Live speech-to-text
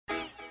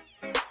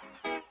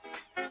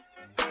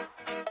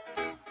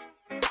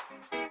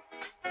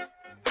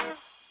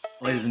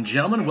Ladies and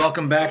gentlemen,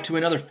 welcome back to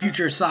another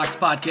Future Sox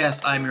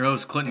podcast. I'm your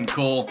host, Clinton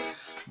Cole.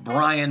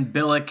 Brian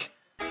Billick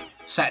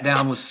sat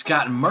down with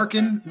Scott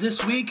Merkin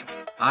this week.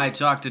 I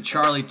talked to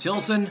Charlie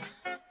Tilson,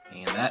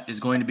 and that is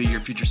going to be your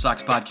Future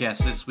Sox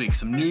podcast this week.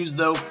 Some news,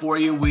 though, for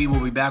you. We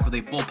will be back with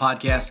a full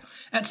podcast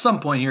at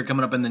some point here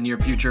coming up in the near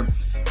future.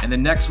 And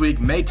then next week,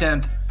 May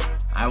 10th,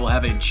 I will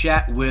have a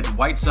chat with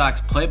White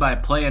Sox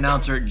play-by-play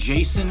announcer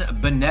Jason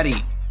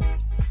Benetti.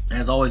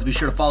 As always, be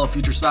sure to follow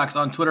Future Sox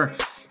on Twitter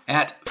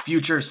at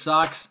Future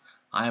Sox.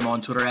 I am on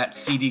Twitter at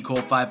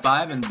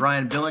CDCole55, and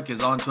Brian Billick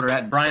is on Twitter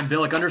at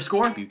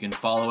BrianBillick_. You can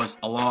follow us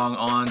along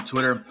on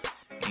Twitter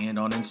and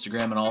on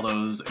Instagram and all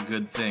those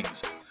good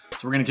things. So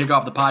we're going to kick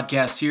off the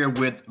podcast here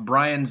with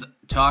Brian's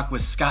talk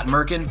with Scott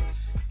Merkin,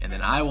 and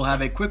then I will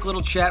have a quick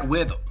little chat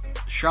with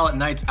Charlotte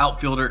Knights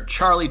outfielder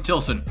Charlie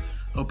Tilson.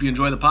 Hope you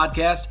enjoy the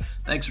podcast.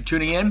 Thanks for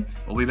tuning in.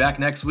 We'll be back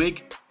next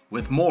week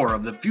with more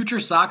of the Future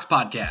Sox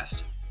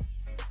podcast.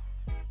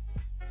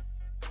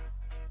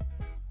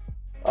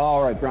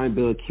 All right, Brian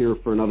Billick here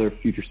for another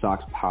Future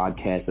Sox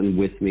podcast, and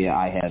with me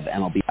I have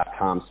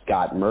MLB.com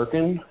Scott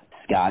Merkin.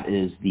 Scott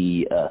is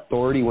the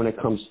authority when it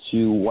comes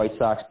to White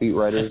Sox beat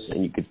writers,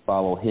 and you could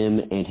follow him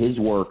and his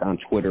work on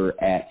Twitter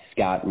at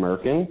Scott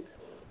Merkin.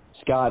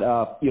 Scott,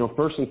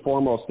 first and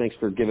foremost, thanks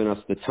for giving us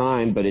the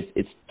time, but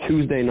it's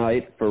Tuesday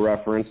night for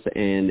reference,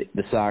 and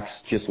the Sox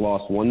just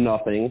lost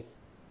 1-0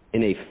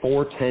 in a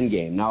 4-10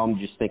 game. Now I'm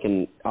just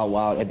thinking out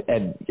loud.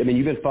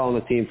 You've been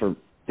following the team for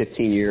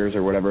 15 years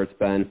or whatever it's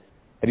been.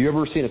 Have you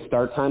ever seen a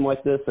start time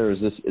like this, or is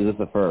this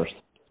the first?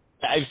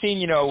 I've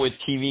seen, with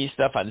TV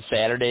stuff on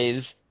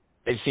Saturdays,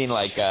 they've seen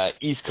like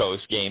East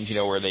Coast games,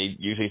 where they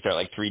usually start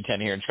like 3:10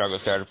 here in Chicago,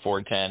 start at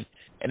 4:10.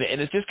 And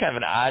it's just kind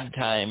of an odd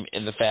time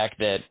in the fact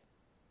that,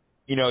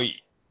 you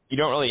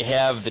don't really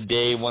have the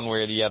day one way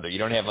or the other. You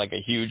don't have like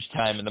a huge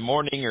time in the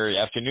morning or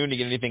afternoon to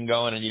get anything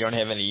going, and you don't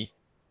have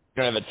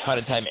a ton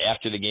of time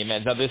after the game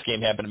ends. Now, this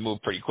game happened to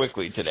move pretty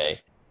quickly today.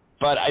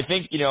 But I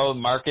think, the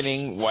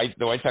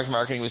White Sox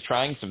marketing was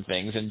trying some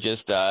things, and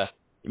just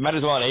you might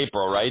as well in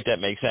April, right?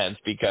 That makes sense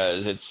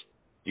because it's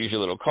usually a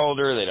little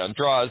colder, they don't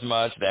draw as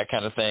much, that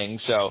kind of thing.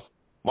 So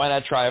why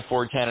not try a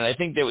 4:10? And I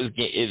think that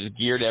is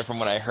geared at, from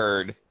what I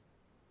heard,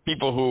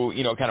 people who,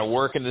 kind of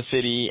work in the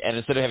city, and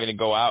instead of having to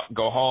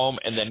go home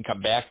and then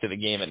come back to the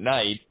game at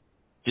night,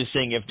 just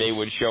seeing if they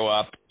would show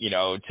up,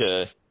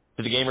 to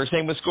the game, or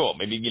same with school.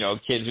 Maybe,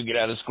 kids who get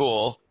out of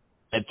school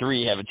at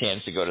 3 have a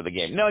chance to go to the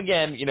game. Now,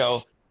 again,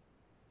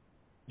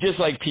 just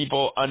like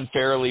people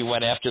unfairly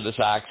went after the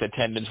Sox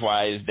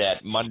attendance-wise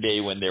that Monday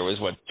when there was,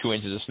 2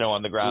 inches of snow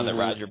on the ground that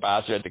Roger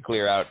Bosser had to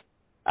clear out.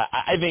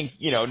 I think,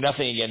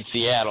 nothing against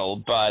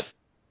Seattle, but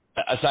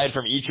aside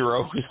from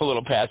Ichiro, who's a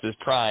little past his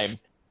prime,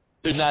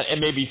 there's not,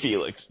 and maybe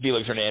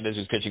Felix Hernandez,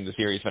 who's pitching the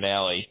series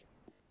finale,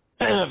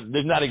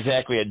 there's not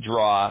exactly a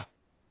draw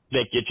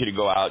that gets you to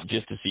go out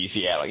just to see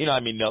Seattle.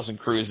 Nelson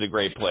Cruz is a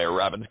great player.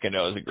 Robinson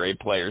Cano is a great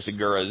player.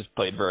 Segura's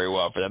played very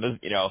well for them.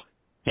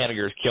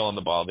 Haniger's killing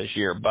the ball this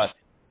year, but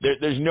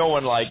there's no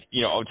one like,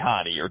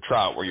 Ohtani or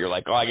Trout where you're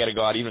like, oh, I got to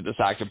go out. Even if the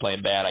Sox are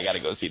playing bad, I got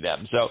to go see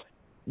them. So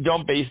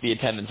don't base the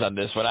attendance on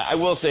this one. I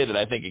will say that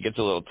I think it gets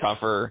a little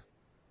tougher,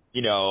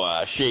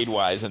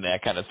 shade-wise and that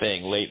kind of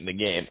thing late in the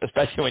game,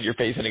 especially when you're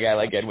facing a guy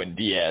like Edwin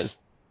Diaz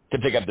to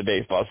pick up the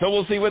baseball. So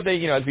we'll see what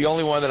it's the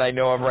only one that I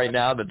know of right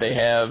now that they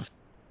have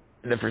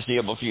in the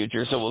foreseeable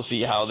future. So we'll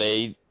see how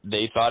they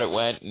thought it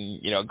went and,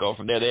 go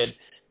from there. They had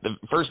the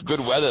first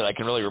good weather that I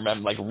can really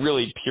remember, like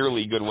really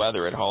purely good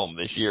weather at home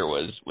this year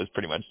was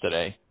pretty much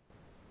today.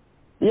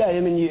 Yeah,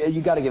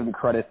 you got to give them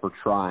credit for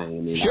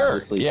trying.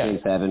 Sure, obviously things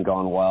haven't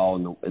gone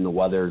well, and the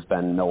weather's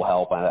been no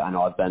help. I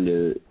know I've been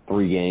to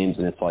 3 games,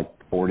 and it's like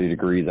 40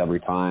 degrees every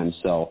time.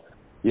 So,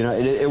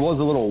 it was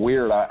a little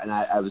weird, and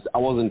I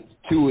wasn't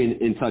too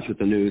in touch with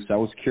the news, so I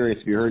was curious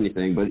if you heard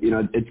anything. But,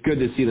 it's good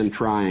to see them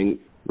trying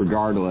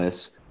regardless.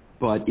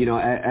 But,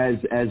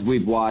 as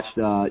we've watched,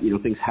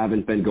 things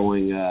haven't been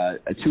going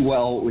too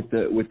well with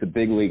the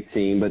big league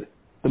team. But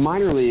the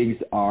minor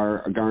leagues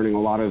are garnering a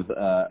lot of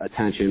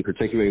attention,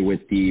 particularly with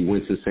the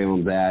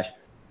Winston-Salem Dash.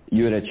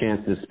 You had a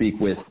chance to speak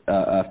with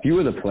a few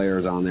of the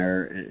players on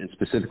there, and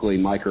specifically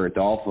Mike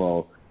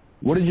Adolfo.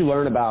 What did you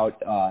learn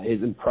about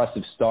his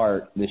impressive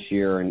start this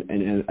year,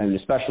 and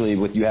especially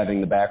with you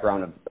having the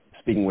background of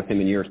speaking with him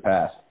in years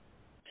past?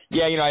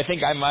 Yeah, I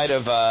think I might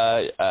have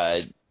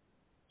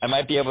I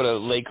might be able to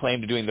lay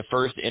claim to doing the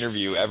first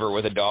interview ever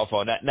with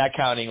Adolfo, not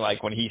counting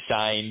like when he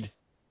signed,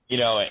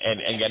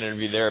 and got an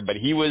interview there. But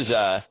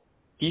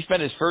he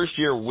spent his first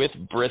year with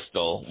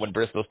Bristol when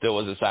Bristol still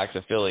was a Sox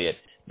affiliate.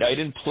 Now, he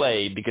didn't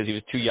play because he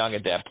was too young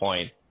at that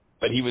point,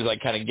 but he was like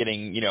kind of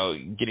getting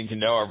to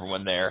know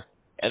everyone there.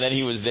 And then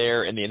he was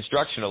there in the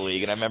instructional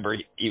league, and I remember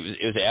it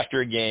was after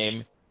a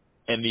game,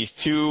 and these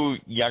 2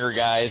 younger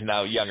guys,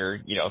 now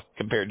younger,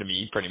 compared to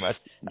me pretty much,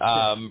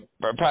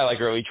 probably like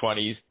early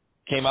 20s,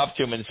 came up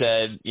to him and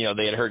said,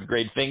 they had heard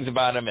great things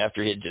about him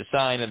after he had just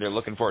signed, and they're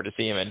looking forward to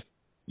see him in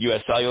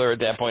U.S. Cellular at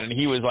that point. And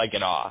he was like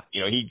in awe.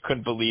 He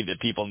couldn't believe that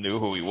people knew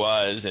who he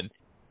was. And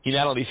he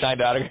not only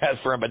signed autographs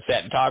for him, but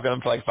sat and talked with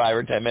him for like 5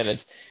 or 10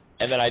 minutes.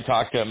 And then I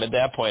talked to him at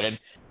that point, and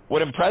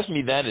what impressed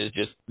me then is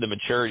just the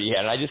maturity he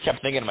had. And I just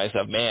kept thinking to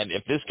myself, man,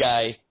 if this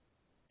guy,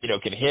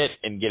 can hit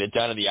and get it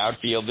done in the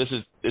outfield, this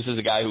is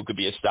a guy who could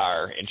be a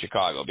star in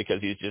Chicago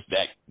because he's just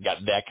got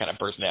that kind of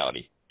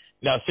personality.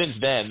 Now, since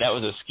then, that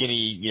was a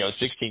skinny,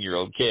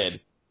 16-year-old kid.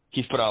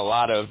 He's put on a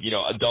lot of,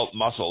 adult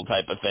muscle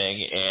type of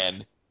thing.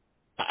 And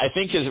I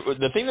think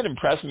the thing that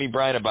impressed me,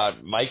 Brian,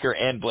 about Miker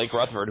and Blake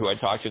Rutherford, who I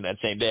talked to in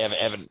that same day,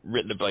 I haven't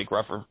written the Blake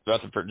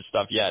Rutherford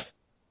stuff yet,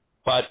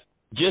 but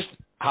just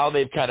how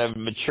they've kind of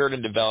matured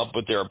and developed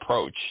with their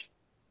approach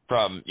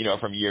from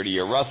year to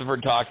year.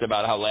 Rutherford talked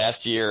about how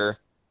last year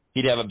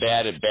he'd have a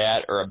bad at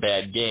bat or a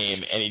bad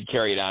game, and he'd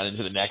carry it on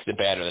into the next at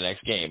bat or the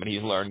next game. And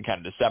he's learned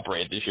kind of to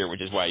separate this year,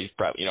 which is why he's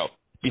probably,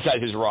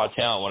 besides his raw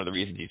talent, one of the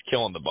reasons he's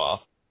killing the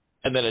ball.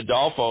 And then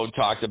Adolfo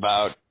talked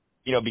about,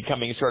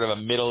 becoming sort of a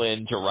middle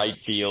in to right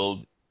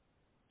field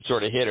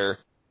sort of hitter,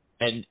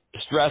 and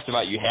stressed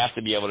about you have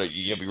to be able to,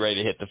 be ready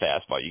to hit the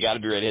fastball. You got to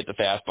be ready to hit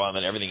the fastball, and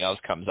then everything else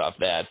comes off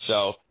that.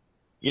 So,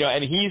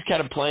 and he's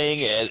kind of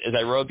playing, as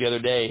I wrote the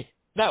other day,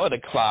 not with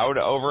a cloud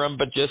over him,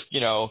 but just,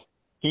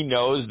 he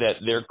knows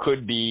that there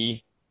could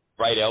be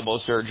right elbow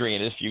surgery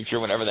in his future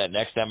whenever that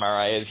next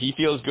MRI is. He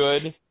feels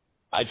good.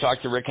 I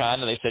talked to Rick Hahn,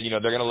 and they said, they're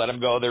going to let him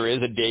go. There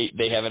is a date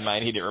they have in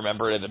mind. He didn't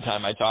remember it at the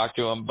time I talked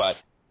to him, but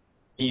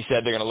he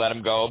said they're going to let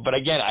him go. But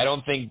again, I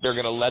don't think they're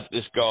going to let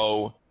this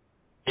go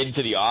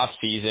into the off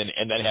season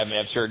and then have him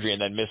have surgery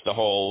and then miss the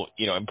whole,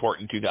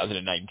 important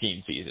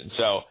 2019 season.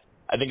 So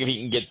I think if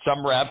he can get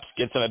some reps,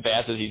 get some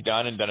at-bats as he's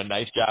done and done a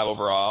nice job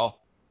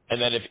overall,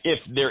 and then if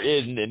there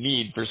is a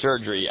need for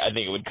surgery, I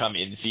think it would come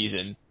in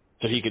season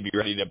so he could be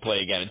ready to play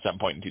again at some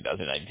point in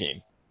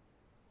 2019.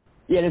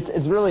 Yeah,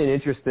 it's really an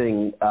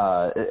interesting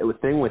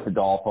thing with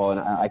Adolfo, and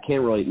I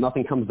can't really,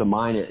 nothing comes to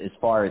mind as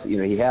far as,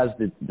 he has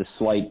the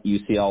slight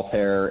UCL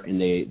tear, and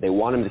they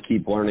want him to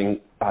keep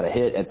learning how to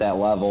hit at that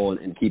level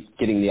and keep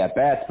getting the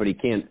at-bats, but he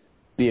can't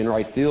be in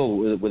right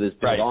field with his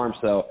big arm,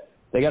 so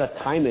they got to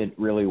time it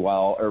really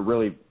well, or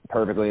really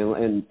perfectly,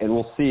 and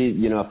we'll see,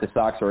 if the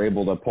Sox are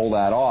able to pull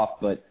that off,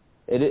 but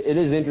it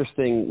is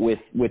interesting with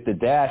the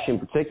Dash in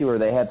particular.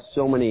 They have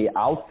so many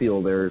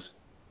outfielders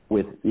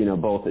with,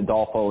 both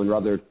Adolfo and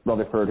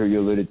Rutherford, who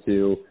you alluded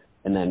to,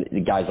 and then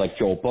guys like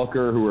Joel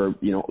Booker, who are,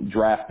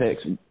 draft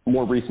picks,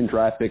 more recent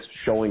draft picks,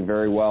 showing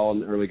very well in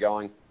the early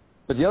going.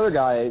 But the other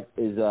guy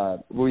is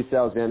Luis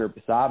Alexander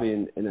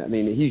Basabe, and I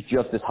mean, he's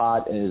just as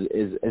hot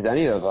as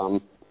any of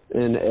them.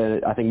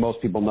 And I think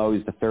most people know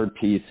he's the third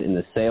piece in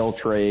the Sale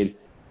trade.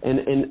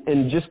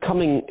 And just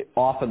coming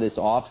off of this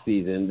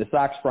offseason, the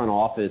Sox front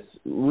office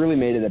really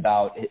made it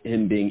about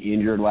him being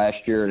injured last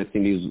year, and I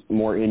think he was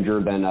more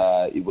injured than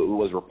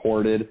was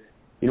reported.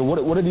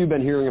 What have you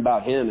been hearing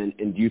about him,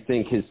 and do you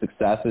think his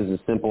success is as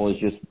simple as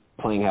just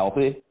playing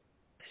healthy?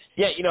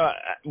 Yeah,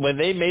 when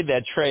they made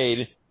that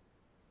trade,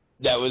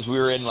 we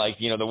were in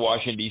the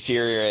Washington, D.C.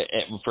 area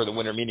for the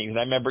winter meetings. And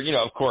I remember,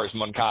 of course,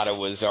 Moncada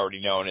was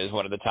already known as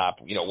one of the top,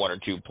 one or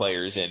two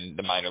players in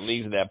the minor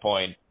leagues at that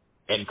point.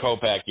 And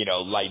Kopech,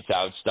 lights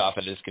out stuff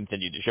and has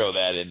continued to show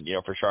that, and,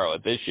 for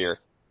Charlotte this year.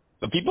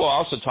 But people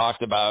also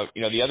talked about,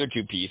 the other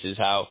two pieces,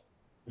 how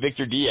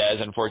Victor Diaz,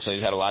 unfortunately,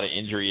 has had a lot of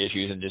injury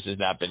issues and just has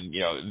not been,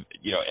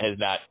 has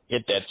not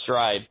hit that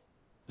stride.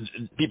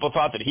 People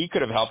thought that he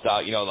could have helped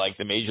out, like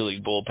the Major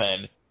League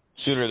bullpen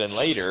sooner than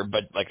later,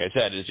 but like I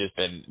said, has just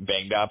been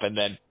banged up. And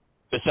then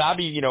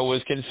Basabe,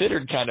 was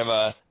considered kind of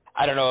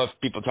I don't know if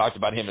people talked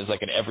about him as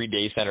like an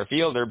everyday center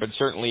fielder, but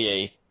certainly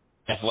a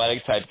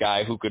athletic type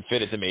guy who could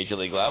fit at the major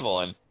league level.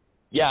 And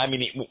yeah, I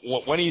mean,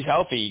 when he's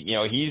healthy,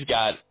 he's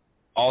got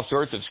all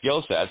sorts of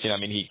skill sets.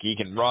 He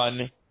can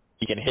run,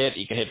 he can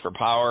hit for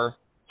power.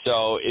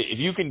 So if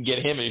you can get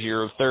him as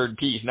your third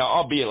piece, now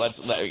albeit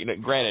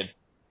granted,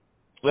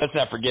 let's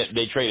not forget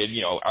they traded,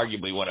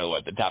 arguably one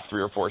of the top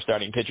 3 or 4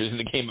 starting pitchers in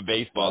the game of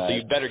baseball. Right. So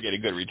you better get a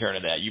good return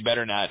of that. You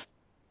better not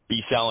be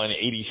selling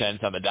 80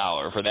 cents on the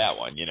dollar for that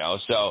one,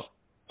 So,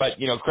 but,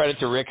 credit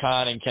to Rick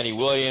Hahn and Kenny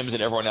Williams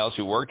and everyone else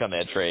who worked on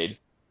that trade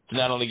to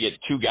not only get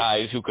 2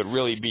 guys who could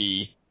really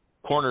be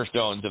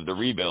cornerstones of the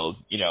rebuild,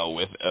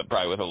 with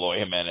probably with Eloy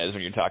Jimenez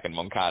when you're talking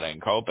Moncada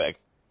and Kopech,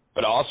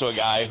 but also a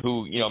guy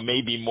who,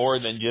 may be more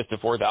than just a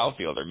fourth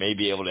outfielder, may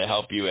be able to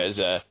help you as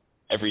a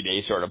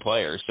everyday sort of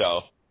player.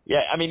 So,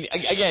 yeah, I mean,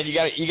 again,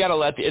 you got to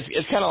let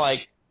it's kind of like,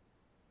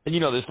 and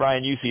this,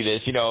 Brian, you see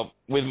this,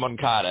 with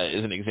Moncada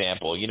as an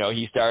example.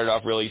 He started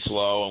off really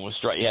slow and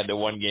he had the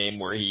one game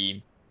where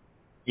he,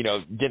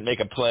 didn't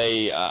make a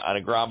play on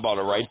a ground ball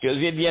to right field.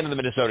 It was at the end of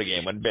the Minnesota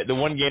game, when the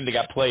one game that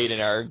got played in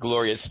our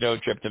glorious snow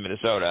trip to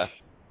Minnesota.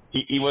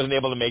 He wasn't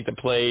able to make the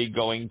play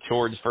going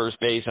towards first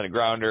base on a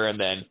grounder, and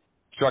then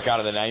struck out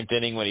in the 9th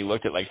inning when he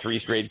looked at 3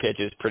 straight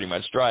pitches, pretty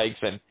much strikes.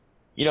 And,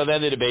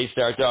 then the debate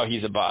starts, oh,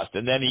 he's a bust.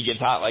 And then he gets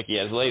hot like he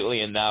has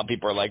lately, and now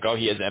people are like, oh,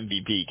 he has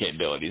MVP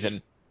capabilities. And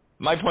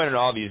my point on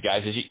all these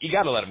guys is you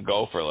got to let them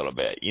go for a little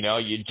bit. You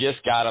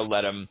just got to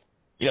let them,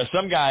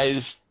 some guys,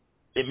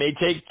 it may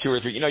take 2 or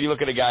 3. You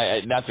look at a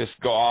guy, not just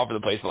go all over the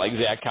place, but like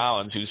Zach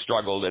Collins, who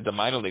struggled at the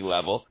minor league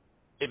level.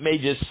 It may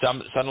just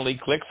suddenly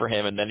click for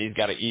him, and then he's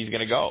going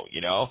to go.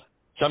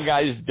 Some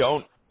guys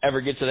don't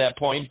ever get to that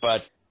point,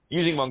 but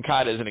using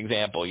Moncada as an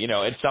example,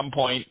 at some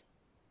point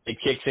it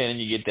kicks in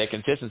and you get that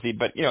consistency.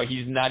 But,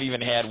 he's not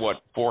even had,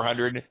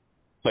 400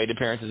 plate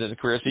appearances in his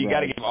career. So you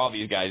got to give all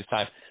these guys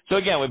time. So,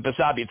 again, with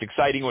Basabe, it's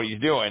exciting what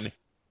he's doing,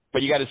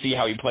 but you got to see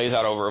how he plays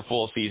out over a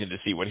full season to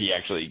see what he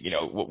actually,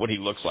 what he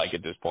looks like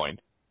at this point.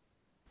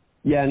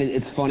 Yeah, and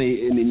it's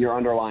funny. I mean, your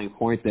underlying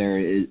point there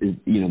is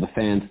the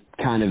fans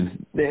kind of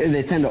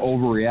they tend to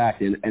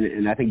overreact,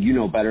 and I think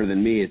better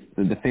than me.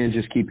 The fans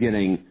just keep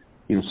getting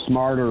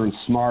smarter and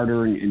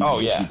smarter, and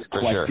these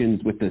questions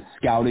with the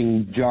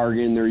scouting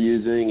jargon they're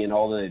using and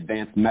all the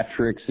advanced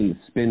metrics and the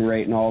spin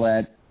rate and all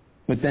that.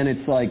 But then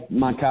it's like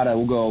Moncada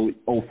will go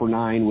 0 for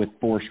 9 with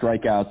 4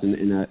 strikeouts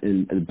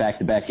in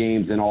back-to-back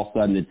games, and all of a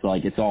sudden it's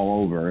like it's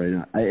all over.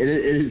 And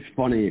it is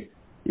funny.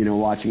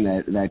 Watching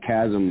that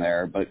chasm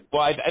there. But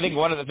I think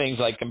one of the things,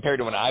 like, compared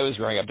to when I was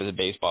growing up as a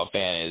baseball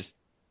fan, is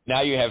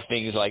now you have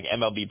things like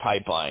MLB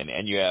Pipeline,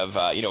 and you have,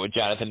 with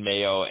Jonathan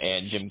Mayo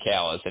and Jim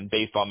Callis and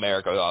Baseball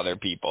America with all their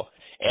people.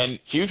 And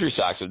Future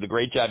Sox with the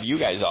great job you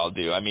guys all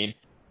do. I mean,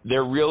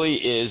 there really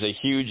is a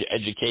huge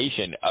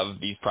education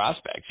of these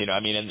prospects, and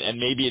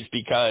maybe it's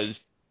because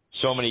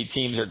so many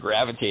teams are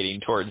gravitating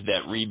towards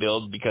that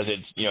rebuild because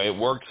it's, it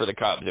worked for the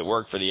Cubs, it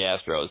worked for the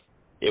Astros,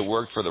 it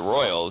worked for the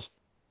Royals,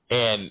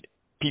 and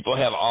people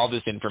have all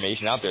this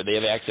information out there. They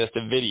have access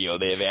to video.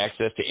 They have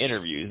access to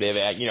interviews. They have,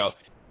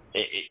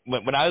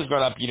 when I was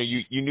growing up,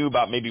 you knew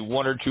about maybe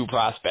 1 or 2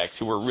 prospects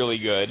who were really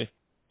good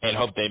and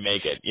hope they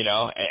make it,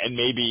 and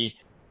maybe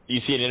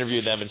you see an interview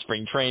with them in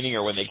spring training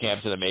or when they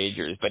camp to the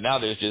majors. But now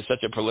there's just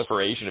such a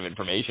proliferation of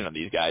information on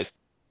these guys.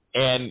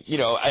 And,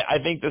 I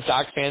think the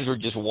Sox fans were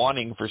just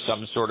wanting for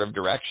some sort of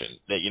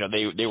direction that,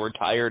 they were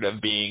tired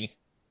of being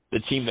the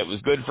team that was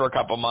good for a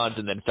couple months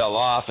and then fell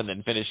off and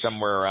then finished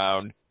somewhere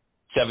around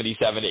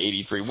 77 to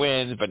 83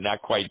 wins, but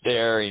not quite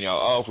there.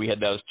 If we had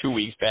those 2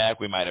 weeks back,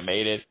 we might have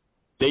made it.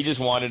 They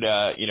just wanted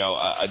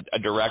a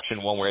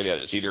direction one way or the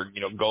other. It's either,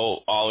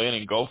 go all in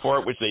and go for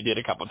it, which they did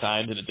a couple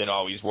times and it didn't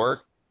always work,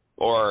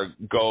 or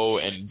go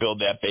and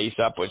build that base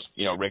up, which,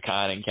 Rick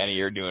Hahn and Kenny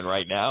are doing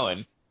right now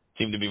and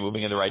seem to be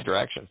moving in the right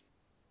direction.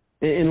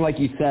 And like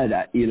you said,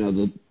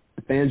 the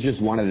fans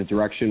just wanted a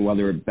direction,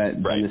 whether it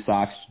been the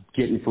Sox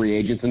getting free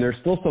agents. And there's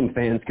still some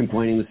fans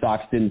complaining the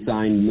Sox didn't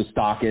sign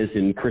Moustakas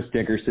and Chris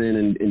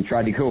Dickerson and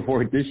tried to go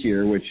for it this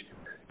year, which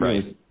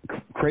is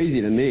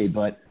crazy to me.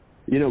 But,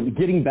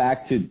 getting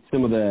back to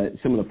some of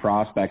the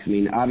prospects, I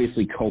mean,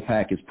 obviously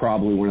Kopech is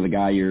probably one of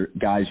the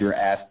guys you're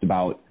asked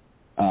about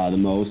the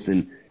most.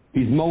 And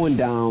he's mowing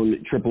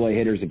down AAA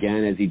hitters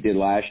again, as he did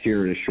last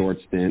year in a short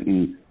stint.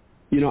 And,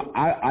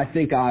 I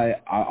think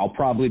I'll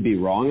probably be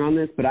wrong on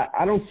this, but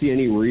I don't see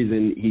any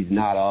reason he's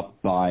not up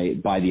by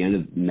the end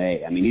of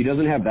May. I mean, he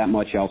doesn't have that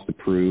much else to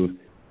prove.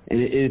 And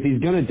if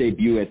he's going to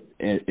debut with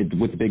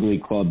the big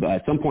league club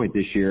at some point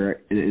this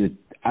year, and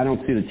I don't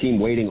see the team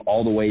waiting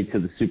all the way to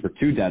the Super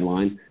 2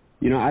 deadline,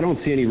 I don't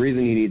see any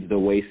reason he needs to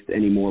waste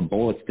any more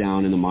bullets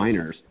down in the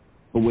minors.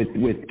 But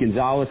with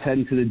Gonzalez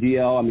heading to the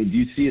DL, I mean, do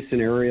you see a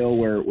scenario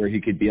where he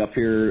could be up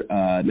here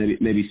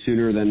maybe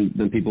sooner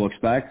than people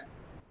expect?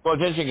 Well,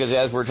 it's interesting because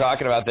as we're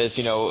talking about this,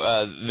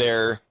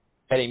 they're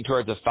heading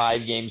towards a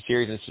 5-game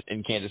series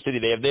in Kansas City.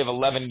 They have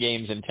 11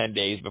 games in 10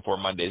 days before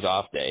Monday's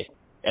off day,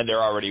 and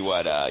they're already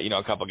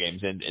a couple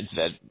games into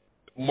that,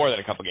 more than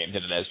a couple games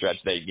into that stretch.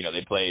 They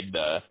played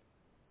the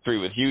 3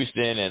 with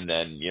Houston and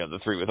then the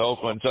 3 with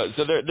Oakland.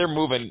 So they're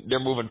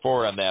moving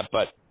forward on that,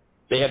 but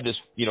they have this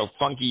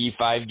funky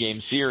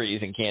 5-game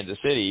series in Kansas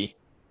City,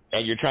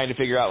 and you're trying to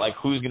figure out like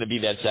who's going to be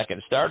that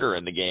second starter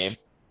in the game.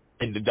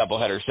 In the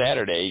doubleheader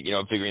Saturday,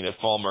 figuring that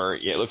Fulmer,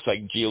 it looks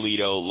like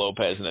Giolito,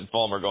 Lopez, and then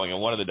Fulmer going in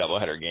one of the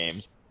doubleheader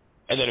games.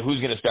 And then who's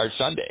going to start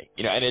Sunday?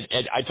 And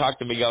I talked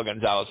to Miguel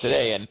Gonzalez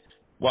today, and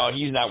while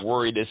he's not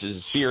worried this is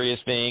a serious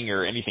thing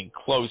or anything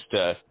close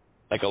to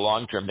like a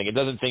long-term thing, it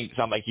doesn't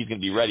sound like he's going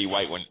to be ready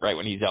right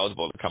when he's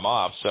eligible to come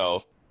off.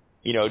 So,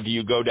 do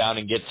you go down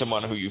and get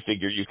someone who you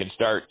figure you can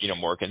start,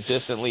 more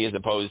consistently as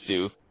opposed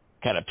to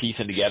kind of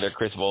piecing together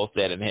Chris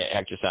Volstad and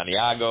Hector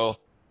Santiago?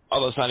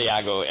 Although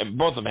Santiago, and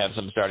both of them have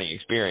some starting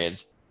experience.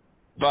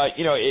 But,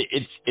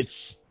 it's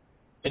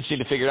interesting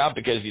to figure it out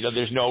because,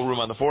 there's no room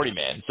on the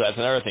 40-man. So that's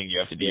another thing you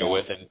have to deal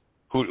with. And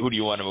who do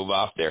you want to move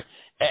off there?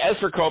 As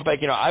for Kopech,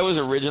 I was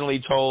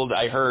originally told,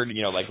 I heard,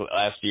 like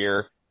last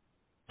year,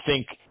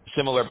 think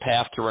similar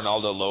path to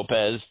Ronaldo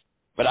Lopez.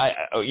 But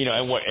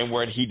and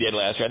what he did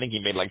last year, I think he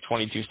made like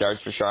 22 starts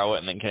for Charlotte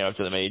and then came out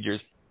to the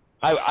majors.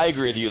 I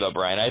agree with you though,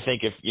 Brian. I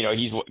think if,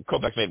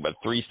 Kopech made about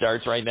 3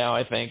 starts right now,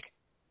 I think.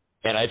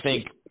 And I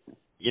think,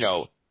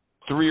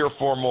 3 or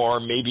 4 more,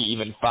 maybe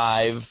even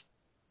 5,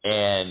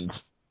 and,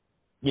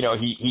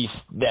 he's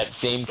that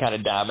same kind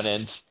of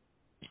dominance.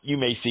 You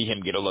may see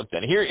him get a look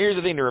then. Here's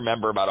the thing to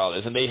remember about all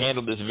this, and they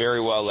handled this very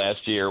well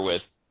last year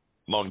with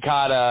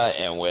Moncada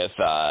and with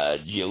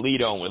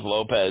Giolito and with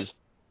Lopez,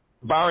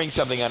 barring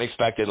something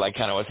unexpected like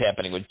kind of what's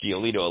happening with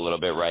Giolito a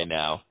little bit right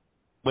now.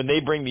 When they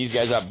bring these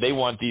guys up, they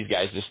want these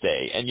guys to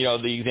stay. And,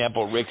 the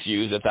example Rick's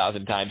used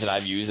 1,000 times, and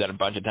I've used that a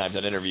bunch of times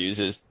in interviews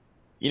is,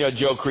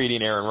 Joe Creedy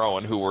and Aaron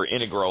Rowan, who were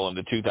integral in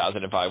the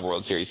 2005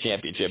 World Series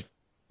championship,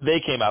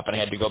 they came up and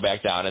had to go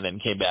back down and then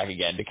came back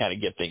again to kind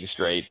of get things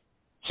straight.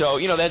 So,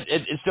 that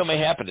it still may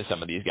happen to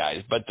some of these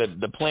guys, but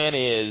the plan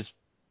is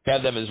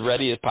have them as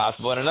ready as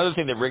possible. And another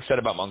thing that Rick said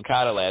about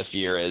Moncada last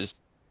year is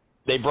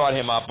they brought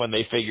him up when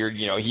they figured,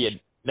 he had,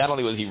 not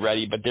only was he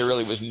ready, but there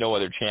really was no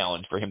other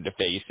challenge for him to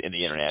face in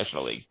the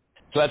International League.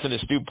 So that's an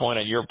astute point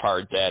on your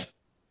part that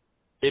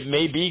it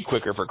may be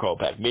quicker for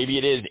Kopech. Maybe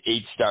it is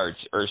 8 starts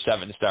or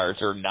 7 starts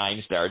or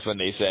 9 starts when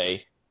they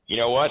say, you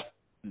know what,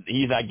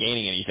 he's not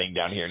gaining anything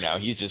down here now.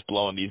 He's just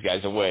blowing these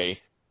guys away.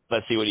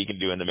 Let's see what he can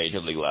do in the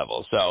major league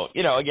level. So,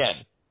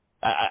 again,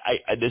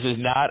 this is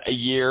not a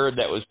year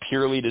that was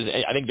purely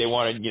I think they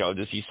wanted,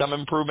 to see some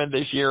improvement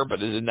this year, but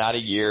this is not a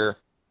year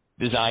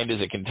designed as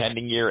a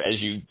contending year, as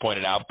you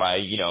pointed out, by,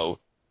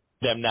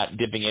 them not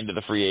dipping into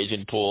the free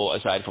agent pool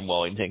aside from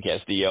Wellington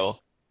Castillo.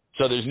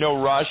 So there's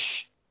no rush.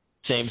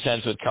 Same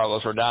sense with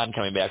Carlos Rodon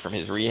coming back from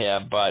his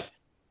rehab. But,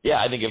 yeah,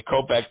 I think if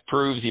Kopech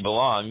proves he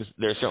belongs,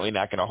 they're certainly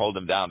not going to hold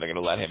him down. They're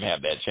going to let him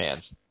have that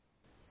chance.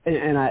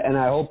 And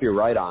I hope you're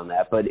right on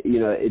that. But,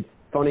 it's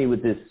funny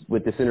with this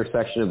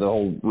intersection of the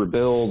whole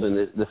rebuild and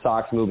the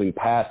Sox moving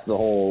past the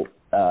whole,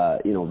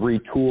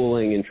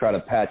 retooling and try to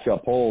patch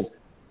up holes.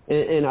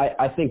 And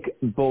I think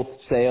both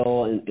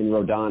Sale and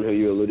Rodon, who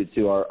you alluded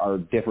to, are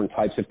different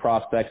types of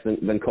prospects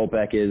than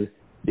Kopech is,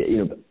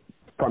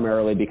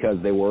 primarily because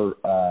they were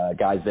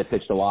guys that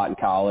pitched a lot in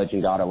college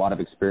and got a lot of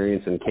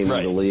experience and came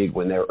into the league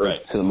when they were,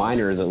 to the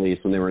minors at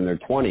least, when they were in their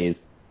 20s.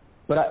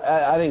 But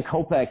I think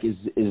Kopech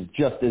is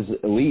just as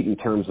elite in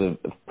terms of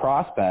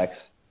prospects.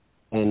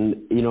 And,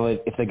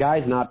 if the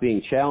guy's not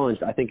being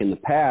challenged, I think in the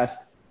past,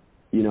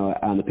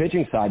 on the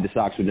pitching side, the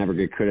Sox would never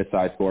get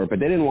criticized for it, but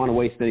they didn't want to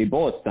waste any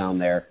bullets down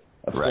there.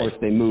 Of course,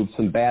 they moved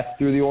some bats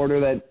through the order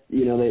that,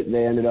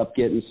 they ended up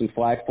getting some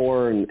flack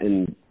for,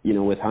 and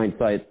with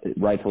hindsight,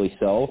 rightfully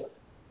so.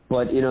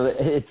 But, you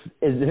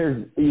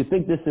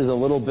think this is a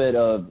little bit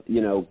of,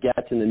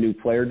 Getz and the new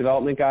player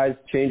development guys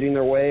changing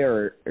their way,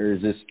 or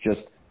is this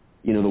just,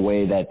 the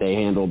way that they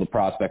handle the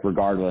prospect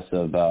regardless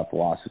of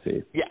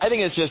philosophy? Yeah, I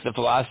think it's just the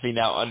philosophy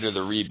now under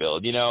the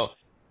rebuild.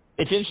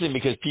 It's interesting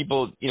because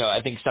people, I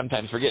think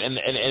sometimes forget, and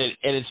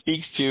it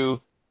speaks to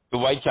the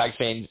White Sox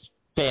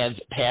fans'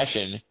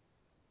 passion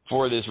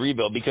for this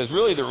rebuild, because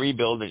really the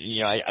rebuild,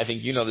 I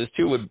think this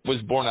too,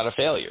 was born out of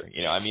failure.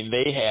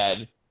 They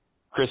had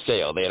Chris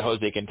Sale, they had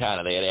Jose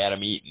Quintana, they had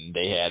Adam Eaton,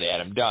 they had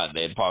Adam Dunn,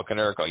 they had Paul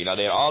Konerko,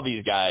 they had all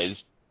these guys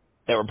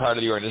that were part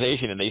of the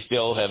organization, and they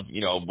still have,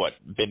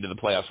 been to the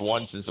playoffs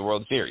once since the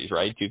World Series,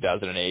 right?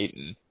 2008,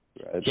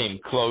 and came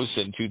close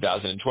in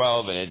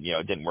 2012, and it,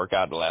 didn't work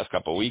out the last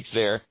couple of weeks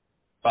there.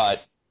 But,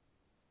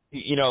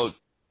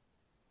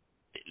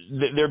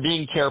 they're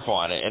being careful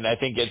on it, and I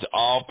think it's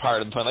all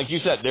part of the plan. Like you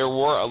said, there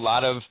were a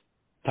lot of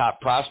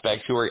top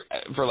prospects who were,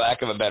 for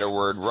lack of a better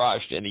word,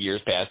 rushed in the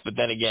years past. But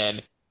then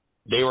again,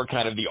 they were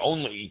kind of the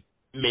only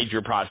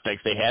major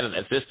prospects they had in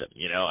that system.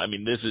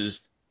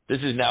 This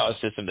is now a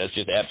system that's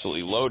just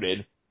absolutely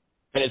loaded,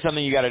 and it's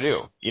something you got to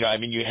do. You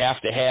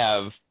have to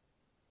have,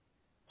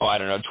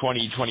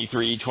 20,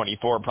 23,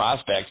 24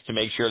 prospects to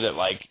make sure that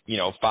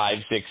 5,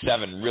 6,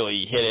 7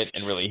 really hit it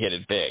and really hit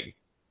it big.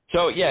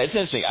 So, yeah, it's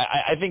interesting.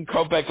 I think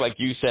Kopech, like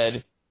you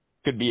said,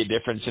 could be a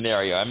different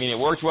scenario. It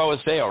worked well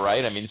with Sale,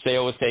 right?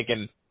 Sale was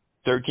taken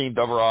 13th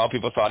overall.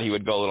 People thought he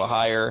would go a little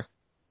higher.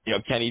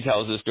 Kenny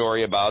tells the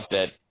story about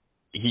that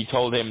he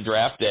told him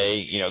draft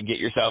day, get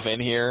yourself in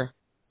here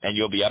and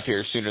you'll be up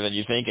here sooner than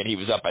you think. And he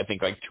was up, I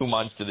think, 2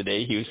 months to the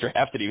day he was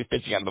drafted. He was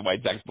pitching out of the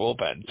White Sox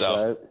bullpen.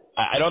 So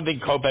I don't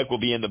think Kopech will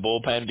be in the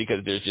bullpen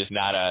because there's just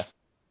not a,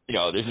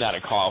 there's not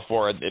a call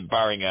for it,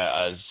 barring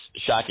a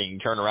shocking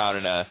turnaround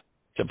and a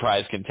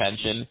surprise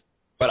contention.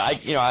 But like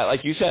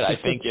you said, I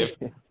think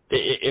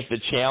if the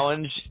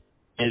challenge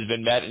has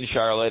been met in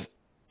Charlotte,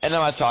 and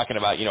I'm not talking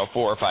about 4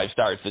 or 5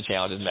 starts the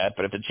challenge is met,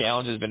 but if the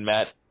challenge has been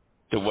met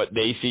to what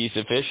they see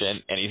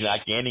sufficient and he's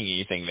not gaining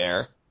anything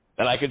there,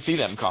 then I could see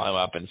them call him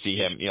up and see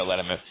him, let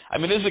him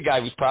in. This is a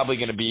guy who's probably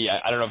going to be,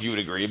 I don't know if you would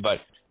agree,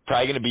 but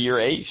probably going to be your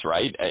ace,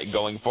 right,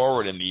 going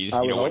forward in these. I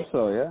would hope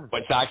so, yeah.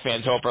 What Sox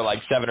fans hope are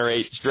 7 or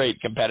 8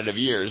 straight competitive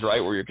years, right,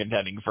 where you're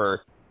contending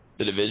for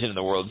the division and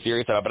the World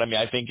Series. But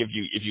I think if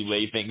you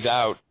lay things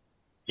out,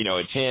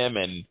 it's him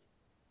and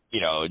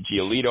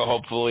Giolito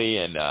hopefully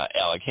and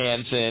Alec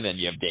Hansen, and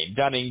you have Dane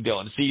Dunning.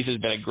 Dylan Cease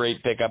has been a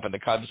great pickup in the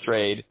Cubs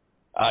trade.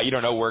 You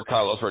don't know where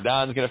Carlos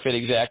Rodon's going to fit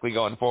exactly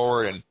going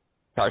forward, and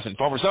Carson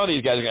Fulmer. Some of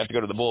these guys are going to have to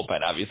go to the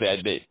bullpen. Obviously,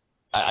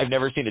 I've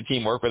never seen a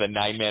team work with a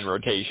 9-man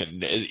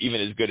rotation,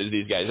 even as good as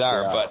these guys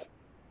are. Yeah. But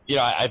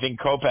I think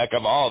Kopech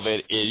of all of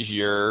it is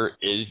your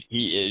ace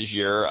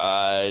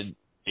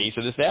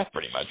of the staff,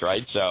 pretty much,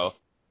 right? So,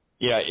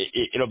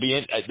 it'll be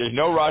there's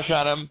no rush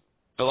on him,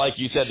 but like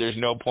you said, there's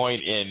no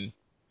point in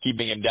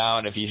keeping him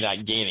down if he's not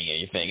gaining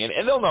anything,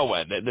 and they'll know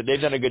when.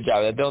 They've done a good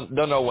job.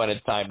 They'll know when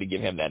it's time to give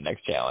him that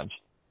next challenge.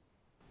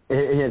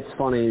 It's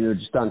funny,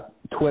 just on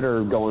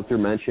Twitter going through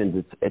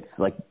mentions, it's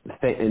like,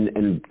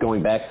 and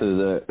going back to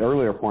the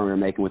earlier point we were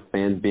making with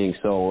fans being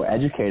so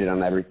educated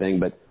on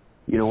everything, but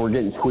we're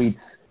getting tweets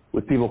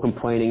with people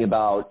complaining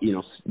about,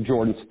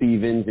 Jordan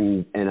Stevens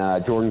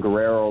and Jordan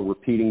Guerrero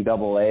repeating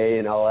Double-A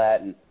and all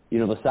that. And,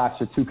 the Sox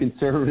are too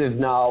conservative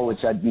now, which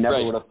I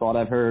never would have thought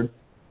I'd heard.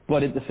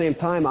 But at the same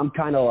time, I'm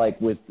kind of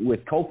like with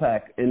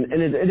Kopech, and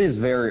it is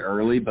very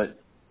early, but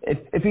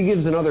if he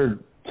gives another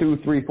 2,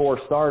 3, 4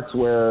 starts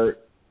where,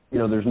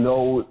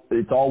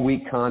 it's all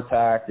weak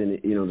contact and,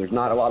 there's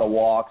not a lot of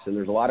walks and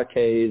there's a lot of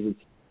Ks,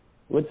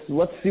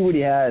 let's see what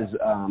he has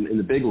in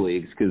the big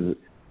leagues, because,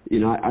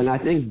 and I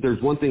think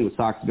there's one thing the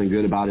Sox have been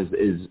good about is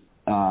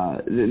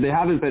they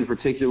haven't been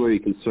particularly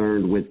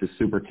concerned with the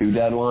Super 2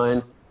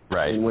 deadline.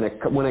 Right. And when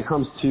it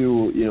comes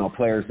to,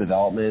 players'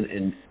 development,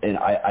 and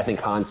I think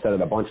Hahn said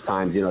it a bunch of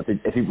times,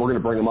 if we're going to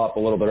bring them up a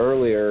little bit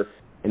earlier,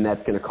 and that's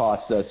going to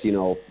cost us,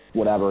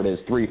 whatever it is,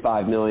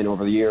 $3-5 million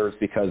over the years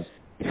because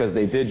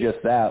they did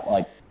just that,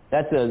 like,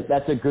 that's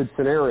a good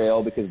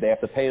scenario because they have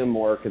to pay him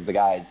more because the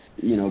guy's,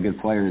 a good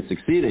player and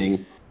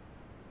succeeding.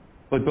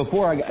 But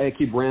before I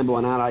keep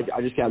rambling on,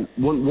 I just got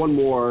one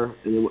more,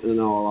 and then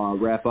I'll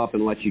wrap up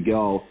and let you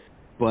go.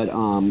 But,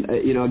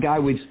 a guy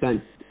we've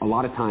spent a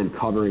lot of time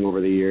covering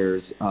over the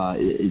years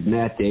is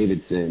Matt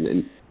Davidson.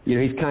 And,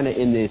 he's kind of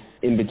in this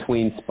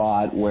in-between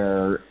spot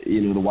where,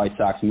 the White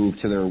Sox moved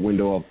to their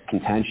window of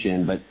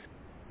contention. But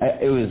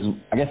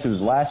I guess it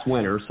was last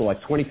winter, so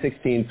like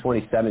 2016,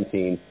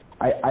 2017,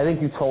 I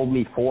think you told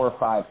me 4 or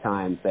 5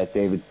 times that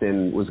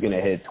Davidson was going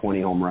to hit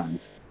 20 home runs.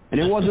 And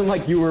it wasn't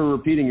like you were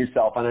repeating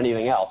yourself on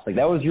anything else. Like,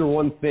 that was your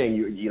one thing.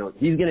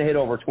 He's going to hit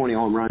over 20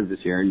 home runs this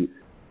year.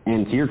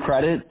 And to your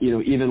credit,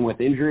 even with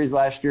injuries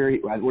last year,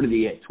 what did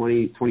he hit,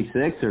 26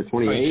 or 28?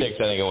 26,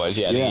 I think it was.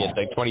 Yeah, I think he hit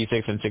like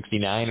 26 and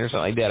 69 or something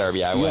like that,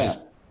 RBI-wise.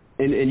 Yeah.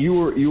 And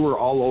you were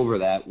all over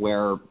that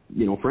where,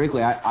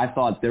 frankly, I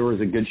thought there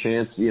was a good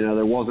chance,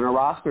 there wasn't a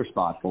roster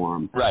spot for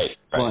him. Right.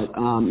 But,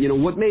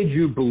 what made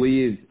you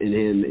believe in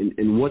him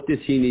and what does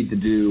he need to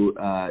do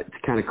to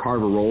kind of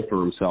carve a role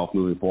for himself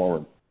moving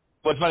forward?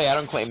 Well, it's funny, I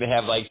don't claim to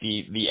have, like,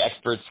 the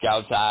expert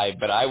scout's eye,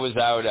 but I was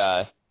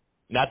out,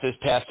 not this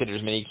past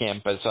hitters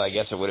minicamp, but so I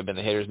guess it would have been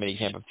the hitters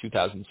minicamp of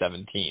 2017.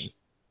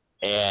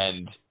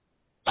 And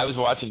I was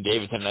watching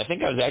Davidson, and I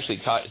think I was actually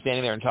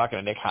standing there and talking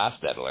to Nick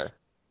Hostetler.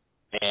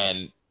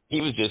 And he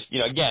was just,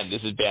 again,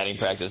 this is batting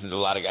practice, and there's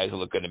a lot of guys who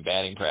look good in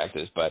batting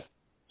practice, but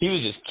he was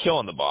just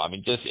killing the ball. I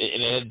mean, just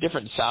in a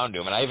different sound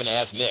to him. And I even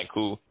asked Nick,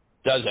 who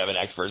does have an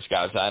expert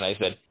scout's eye, and I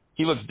said,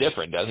 he looks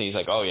different, doesn't he? He's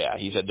like, oh, yeah.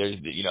 He said, there's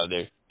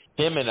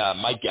him and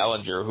Mike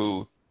Ellinger,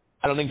 who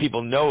I don't think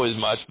people know as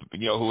much,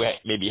 who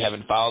maybe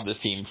haven't followed this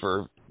team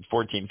for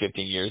 14,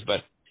 15 years,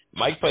 but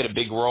Mike played a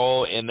big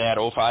role in that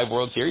 2005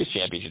 World Series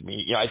championship.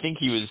 I think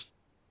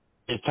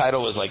his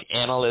title was like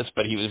analyst,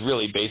 but he was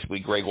really basically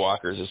Greg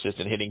Walker's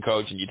assistant hitting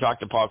coach. And you talked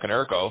to Paul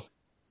Konerko,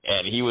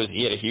 and he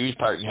had a huge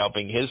part in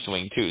helping his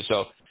swing too.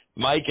 So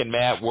Mike and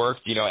Matt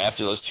worked,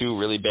 after those 2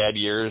 really bad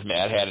years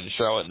Matt had in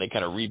Charlotte, and they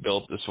kind of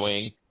rebuilt the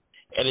swing.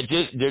 And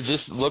there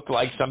just looked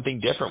like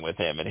something different with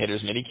him in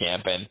hitters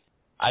minicamp. And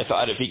I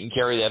thought if he can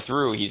carry that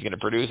through, he's going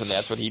to produce, and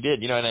that's what he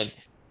did. And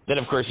then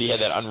of course he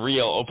had that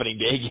unreal opening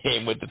day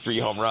game with the 3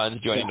 home runs,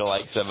 joining the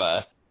likes of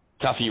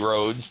Tuffy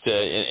Rhodes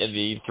in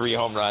the 3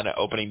 home run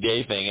opening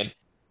day thing. And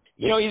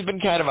he's been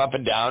kind of up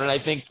and down, and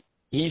I think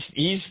he's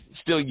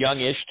still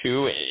youngish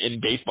too in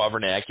baseball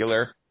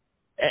vernacular.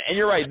 And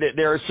you're right,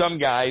 there are some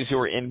guys who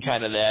are in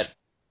kind of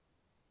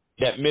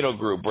that middle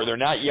group where they're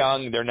not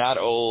young, they're not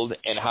old,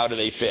 and how do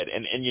they fit?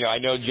 And I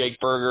know Jake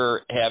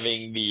Berger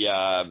having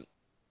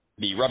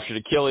the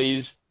ruptured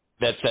Achilles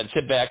that sets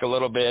him back a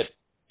little bit.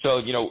 So,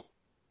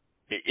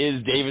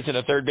 is Davidson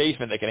a third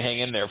baseman that can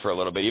hang in there for a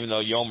little bit, even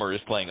though Yomer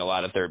is playing a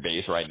lot of third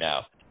base right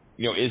now?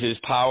 Is his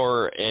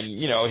power and,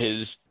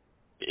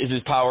 is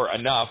his power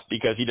enough,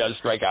 because he does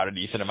strike out a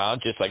decent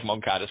amount, just like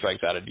Moncada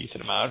strikes out a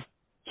decent amount.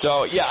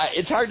 So, yeah,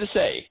 it's hard to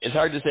say.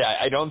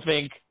 I don't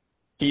think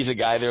he's a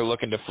guy they're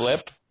looking to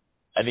flip.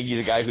 I think he's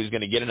a guy who's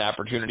going to get an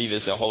opportunity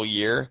this whole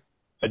year.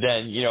 But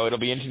then, it'll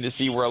be interesting to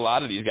see where a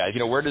lot of these guys,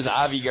 where does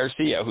Avi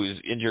Garcia, who's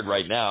injured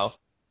right now,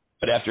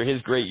 but after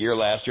his great year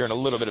last year and a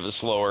little bit of a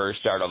slower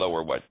start, although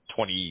we're,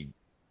 20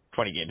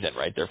 games in,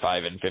 right? They're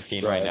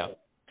 5-15 right now.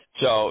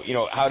 So,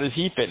 how does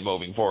he fit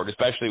moving forward,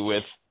 especially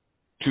with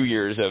 2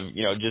 years of,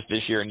 just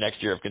this year and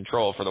next year of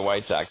control for the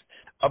White Sox?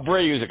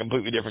 Abreu is a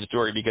completely different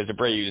story because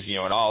Abreu is,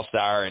 an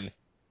all-star and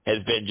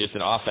has been just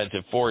an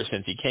offensive force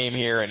since he came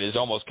here, and is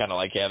almost kind of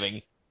like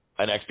having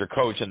an extra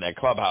coach in that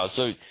clubhouse.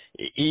 So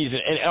he's,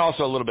 and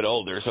also a little bit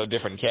older, so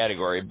different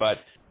category. But,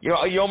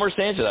 Yomer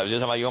Sanchez, I was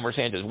just talking about Yomer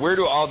Sanchez. Where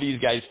do all these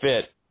guys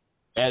fit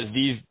as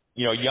these,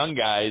 young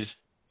guys?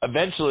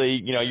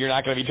 Eventually, you're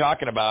not going to be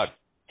talking about,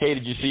 hey,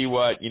 did you see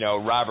what,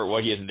 Robert,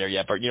 well, he isn't there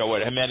yet, but,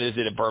 what Jimenez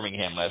did at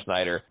Birmingham last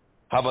night, or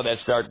how about that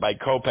start by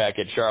Kopech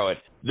at Charlotte?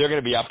 They're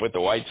going to be up with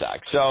the White Sox.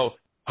 So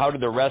how do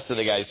the rest of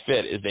the guys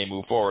fit as they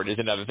move forward is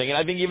another thing. And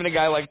I think even a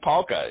guy like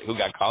Palka, who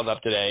got called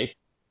up today,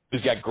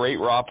 who's got great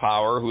raw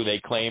power, who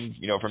they claimed,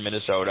 from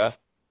Minnesota,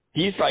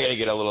 he's probably going to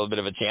get a little bit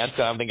of a chance.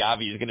 I don't think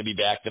Avi is going to be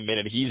back the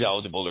minute he's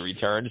eligible to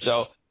return.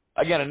 So,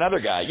 again, another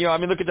guy.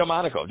 Look at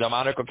Delmonico.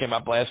 Delmonico came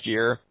up last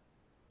year,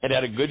 had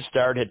had a good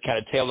start, had kind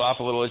of tailed off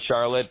a little at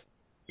Charlotte.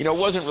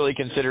 Wasn't really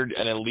considered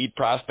an elite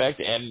prospect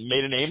and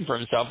made a name for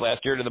himself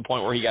last year to the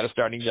point where he got a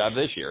starting job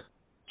this year.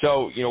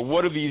 So,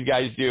 what do these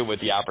guys do with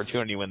the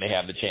opportunity when they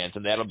have the chance?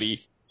 And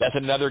that's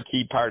another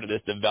key part of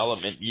this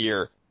development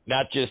year,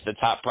 not just the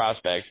top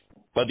prospects,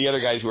 but the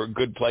other guys who are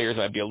good players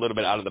might be a little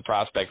bit out of the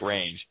prospect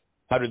range.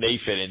 How do they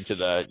fit into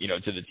the,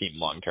 to the team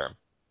long term?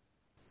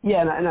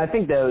 Yeah, and I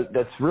think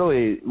that's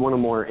really one of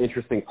the more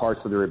interesting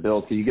parts of the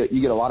rebuild. So you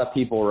get a lot of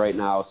people right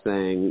now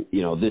saying,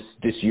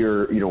 this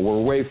year,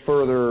 we're way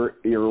further,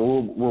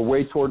 we're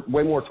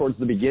way more towards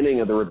the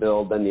beginning of the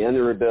rebuild than the end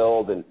of the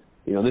rebuild, and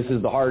this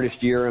is the hardest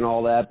year and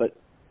all that. But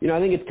I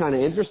think it's kind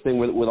of interesting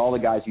with all the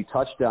guys you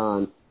touched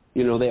on.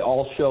 They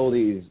all show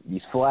these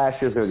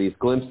flashes or these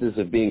glimpses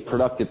of being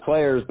productive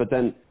players, but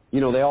then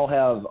they all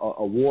have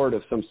a ward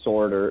of some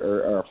sort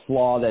or a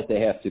flaw that they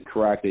have to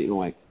correct.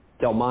 Like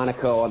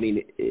Delmonico,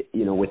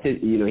 with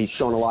it, he's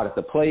shown a lot at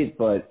the plate,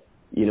 but,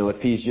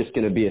 if he's just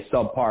going to be a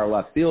subpar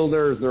left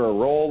fielder, is there a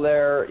role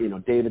there?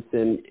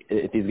 Davidson,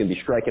 if he's going to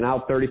be striking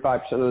out 35%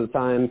 of the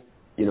time,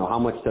 how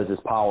much does his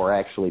power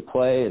actually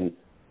play? And,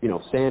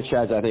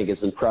 Sanchez, I think, is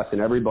impressing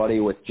everybody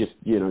with just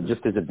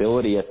his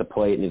ability at the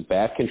plate and his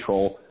bat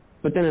control.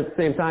 But then at the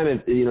same time,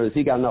 has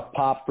he got enough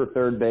pop for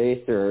third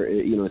base, or,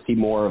 is he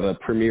more of a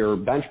premier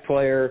bench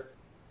player?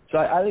 So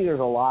I think there's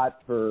a lot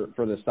for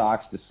the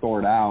Sox to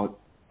sort out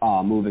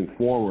moving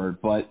forward.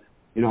 But,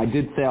 I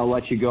did say I'll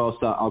let you go,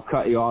 so I'll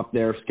cut you off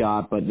there,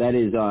 Scott. But that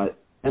is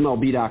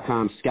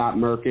MLB.com, Scott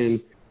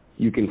Merkin.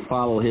 You can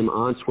follow him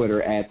on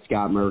Twitter at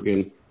Scott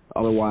Merkin.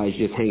 Otherwise,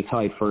 just hang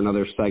tight for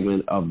another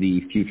segment of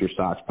the Future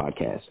Sox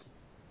podcast.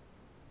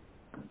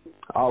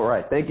 All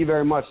right. Thank you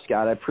very much,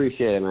 Scott. I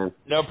appreciate it, man.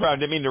 No problem.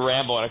 Didn't mean to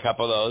ramble on a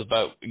couple of those,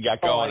 but we got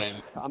going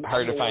and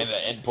hard to find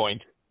the end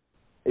point.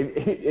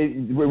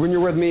 When you're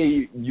with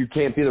me, you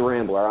can't be the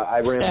rambler. I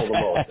ramble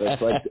the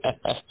most.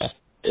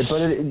 It's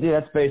like,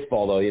 that's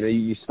baseball, though.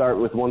 You start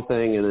with one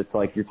thing, and it's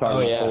like you're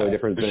talking about totally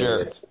different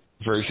things.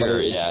 For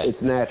sure, yeah. It's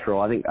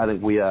natural. I think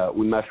we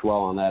mesh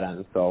well on that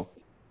end. So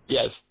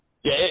yes,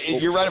 yeah.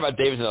 You're right about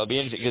Davidson. It'll be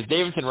interesting because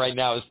Davidson right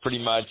now is pretty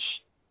much.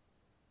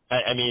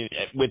 I mean,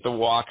 with the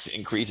walks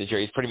increases here,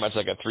 he's pretty much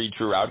like a 3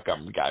 true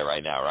outcome guy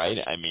right now, right?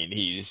 I mean,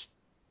 he's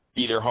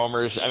either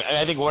homers.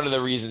 I think one of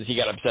the reasons he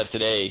got upset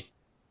today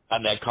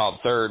on that called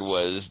third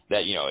was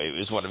that, it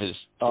was one of his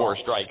 4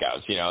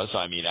 strikeouts, So,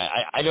 I mean,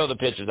 I know the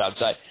pitch is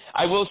outside.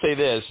 I will say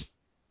this.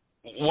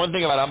 One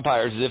thing about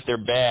umpires is if they're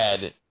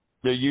bad,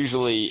 they're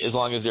usually, as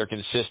long as they're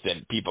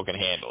consistent, people can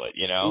handle it,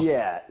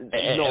 Yeah.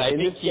 And I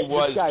think he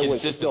was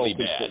consistently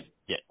bad.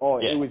 Yeah.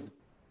 It was.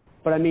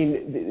 But, I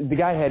mean, the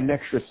guy had an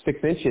extra 6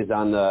 inches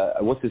on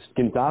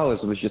Gonzalez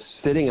was just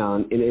sitting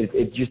on, and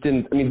it just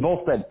didn't – I mean,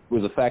 Volstead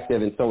was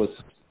effective, and so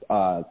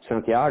was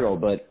Santiago,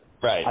 but,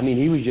 right. I mean,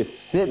 he was just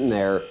sitting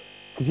there.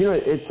 Because,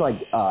 it's like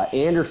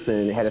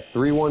Anderson had a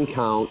 3-1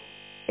 count,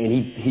 and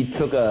he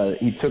took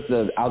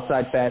the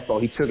outside fastball.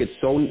 He took it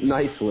so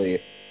nicely,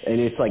 and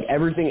it's like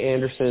everything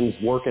Anderson's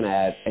working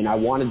at, and I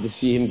wanted to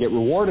see him get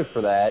rewarded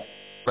for that.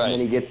 Right.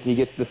 And then he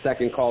gets the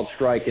second called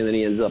strike, and then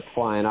he ends up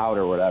flying out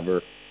or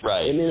whatever.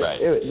 Right, I mean, right.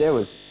 There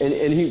was, and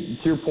he,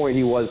 to your point,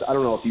 he was. I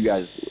don't know if you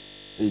guys,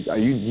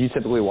 you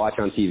typically watch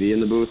on TV in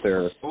the booth,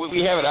 or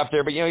we have it up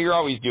there, but you're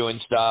always doing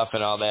stuff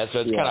and all that, so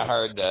it's kind of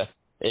hard to.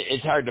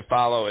 It's hard to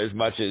follow as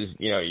much as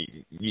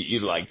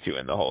you'd like to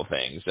in the whole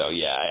thing. So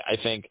yeah, I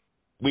think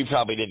we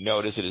probably didn't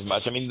notice it as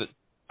much. I mean,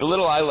 the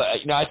little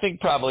I think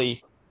probably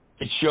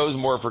it shows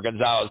more for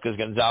Gonzalez because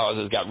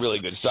Gonzalez has got really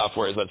good stuff.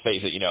 Whereas let's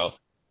face it,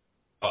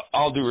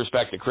 all due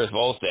respect to Chris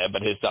Volstead,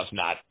 but his stuff's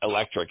not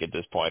electric at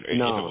this point, if it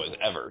was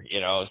ever,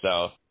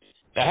 So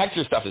the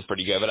Hector stuff is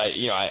pretty good, but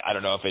I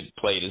don't know if it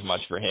played as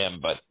much for him,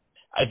 but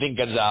I think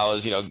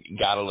Gonzalez,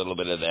 got a little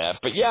bit of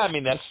that. But yeah, I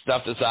mean, that's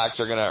stuff the Sox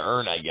are going to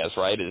earn, I guess,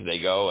 right, as they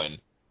go and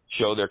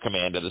show their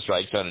command of the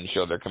strike zone and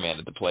show their command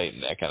at the plate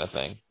and that kind of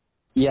thing.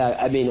 Yeah,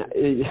 I mean,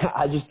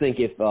 I just think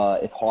if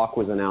Hawk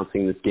was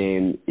announcing this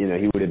game, he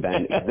would have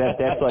been.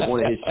 That's like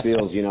one of his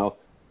spiels,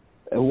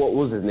 What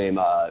was his name?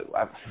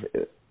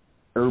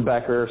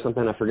 Urbecker or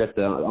something. I forget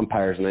the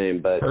umpire's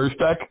name, but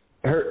Erzbeck.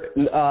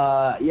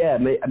 Yeah,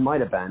 it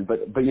might have been, but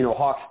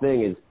Hawk's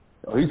thing is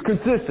he's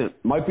consistent.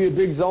 Might be a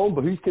big zone,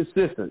 but he's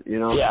consistent.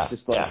 Yeah,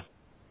 just like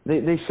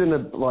they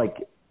shouldn't have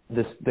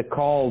the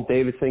call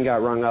Davidson got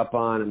rung up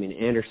on. I mean,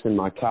 Anderson,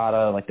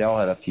 Makata, they all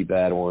had a few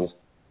bad ones,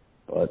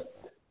 but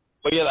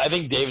yeah, I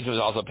think Davidson was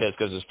also pissed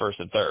because it was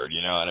first and third.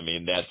 You know what I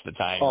mean? That's the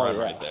tying run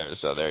right there.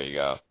 So there you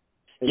go.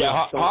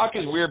 Yeah, Hawk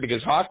is weird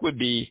because Hawk would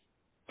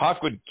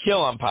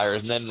kill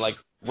umpires, and then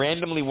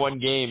randomly one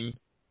game,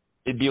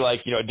 it'd be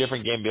a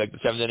different game, it'd be like the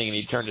 7th inning, and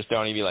he'd turn to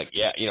Stone, and he'd be like,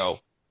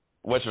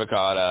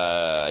 whatchamacallit,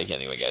 I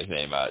can't think of the guy's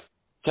name,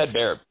 Ted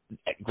Barrett,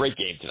 great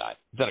game tonight.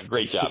 He's done a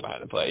great job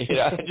behind the plate.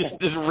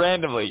 Just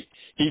randomly,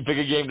 he'd pick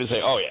a game to say,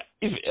 oh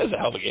yeah, that's a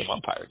hell of a game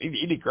umpire.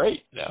 He did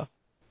great,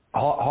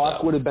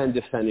 Hawk would have been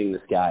defending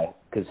this guy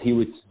because he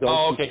was so.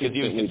 Oh, okay, because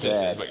he was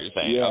consistent. Is what you're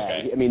saying? Yeah,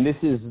 okay. I mean, this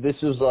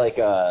was like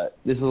a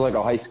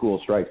high school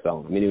strike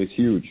zone. I mean, it was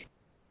huge.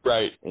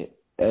 Right.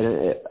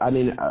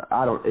 And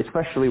I don't,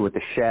 especially with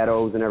the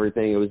shadows and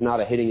everything, it was not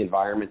a hitting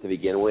environment to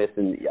begin with.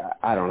 And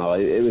I don't know,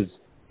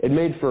 it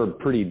made for a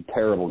pretty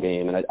terrible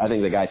game. And I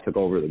think the guy took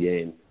over the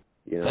game.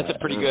 That's a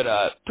pretty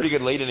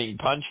good late inning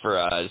punch for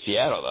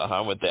Seattle, though,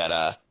 huh? With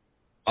that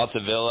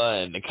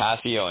Altavilla and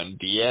Nicasio and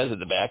Diaz at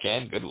the back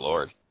end. Good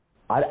Lord.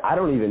 I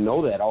don't even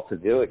know that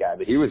Altavilla guy,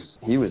 but he was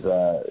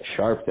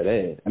sharp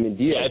today. I mean,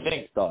 Diaz. Yeah, I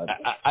think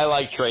I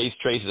like Trace.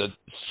 Trace is a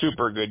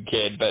super good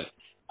kid, but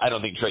I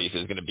don't think Trace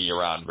is going to be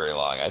around very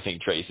long. I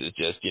think Trace is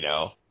just,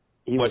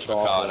 he was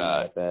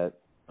like that.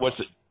 What's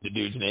the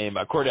dude's name?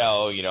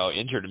 Cordell,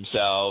 injured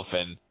himself,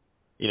 and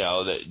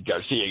that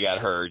Garcia got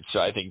hurt. So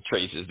I think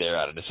Trace is there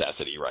out of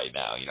necessity right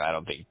now. I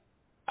don't think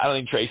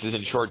Trace is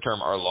in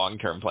short-term or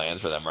long-term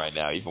plans for them right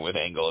now, even with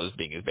Engel as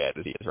being as bad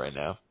as he is right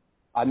now.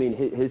 I mean,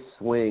 his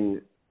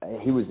swing,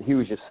 he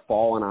was just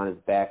falling on his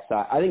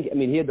backside.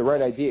 He had the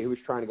right idea. He was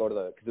trying to go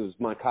to because it was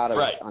Moncada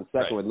on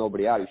second with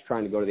nobody out. He was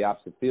trying to go to the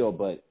opposite field,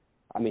 but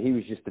he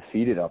was just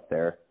defeated up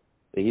there.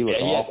 He was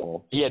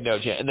awful. He had no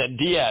chance. And then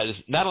Diaz,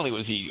 not only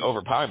was he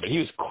overpowering, but he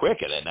was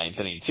quick in that ninth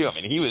inning too.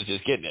 He was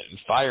just getting it and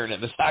firing,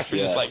 and the Sox were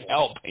just like,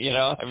 help,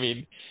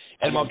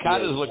 And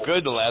Moncada's looked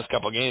good the last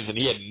couple of games, and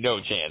he had no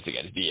chance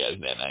against Diaz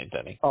in that ninth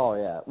inning. Oh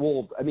yeah.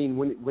 Well,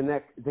 when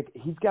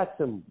he's got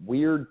some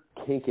weird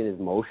kink in his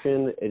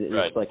motion,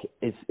 it's like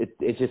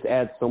it just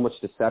adds so much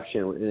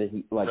deception.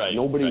 And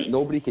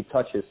nobody could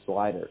touch his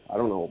slider. I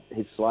don't know.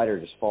 His slider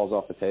just falls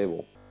off the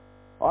table.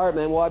 All right,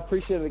 man. Well, I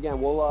appreciate it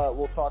again.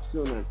 We'll talk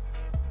soon, man.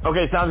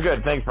 Okay, sounds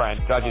good. Thanks, Brian.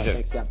 Talk to you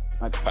soon. Thanks, Ken.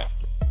 Bye.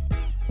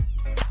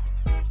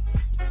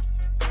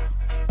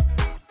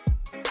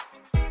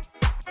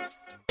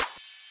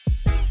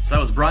 So that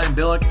was Brian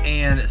Billick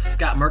and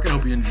Scott Merkin.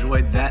 Hope you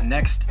enjoyed that.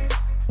 Next,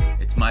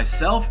 it's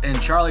myself and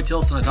Charlie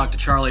Tilson. I talked to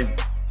Charlie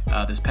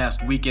this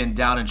past weekend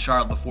down in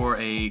Charlotte before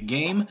a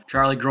game.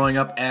 Charlie growing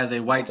up as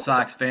a White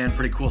Sox fan.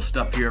 Pretty cool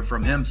stuff here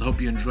from him. So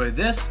hope you enjoy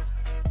this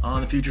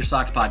on the Future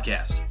Sox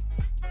podcast.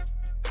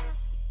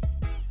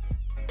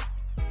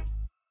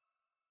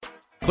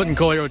 Clinton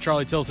Cole here with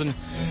Charlie Tilson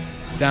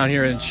down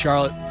here in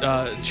Charlotte.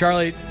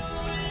 Charlie,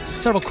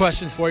 several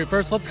questions for you.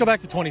 First, let's go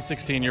back to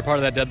 2016. You're part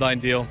of that deadline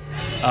deal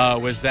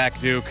with Zach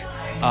Duke.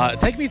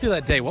 Take me through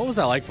that day. What was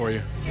that like for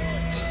you?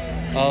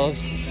 Oh, it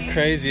was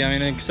crazy.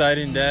 An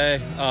exciting day.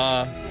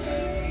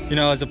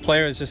 As a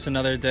player, it was just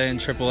another day in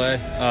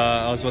AAA.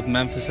 I was with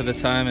Memphis at the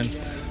time and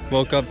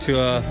woke up to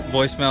a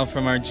voicemail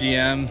from our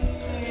GM.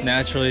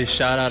 Naturally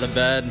shot out of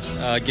bed,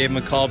 gave him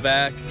a call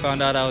back,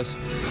 found out I was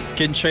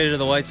getting traded to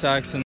the White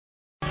Sox. And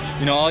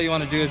all you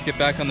want to do is get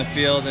back on the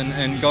field,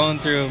 and going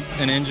through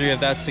an injury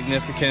of that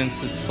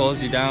significance, it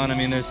slows you down.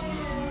 There's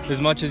as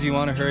much as you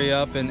want to hurry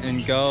up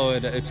and go,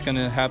 it's going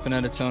to happen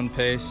at its own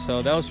pace.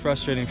 So that was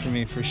frustrating for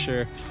me, for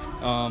sure.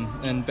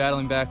 And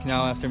battling back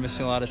now after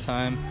missing a lot of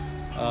time,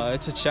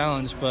 it's a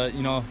challenge, but,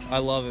 I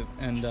love it.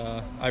 And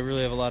I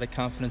really have a lot of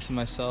confidence in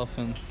myself,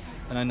 and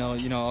I know,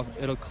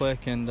 it'll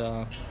click, and,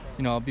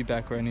 I'll be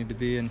back where I need to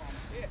be, and,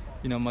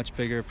 much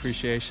bigger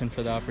appreciation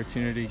for the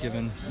opportunity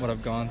given what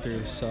I've gone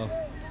through. So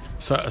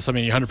you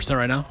 100%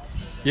 right now?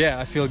 Yeah,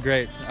 I feel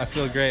great.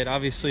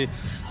 Obviously,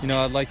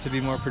 I'd like to be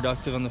more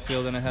productive on the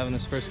field than I have in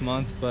this first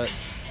month, but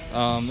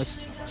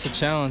it's a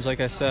challenge.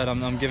 Like I said,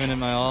 I'm giving it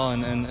my all,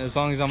 and as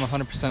long as I'm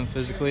 100%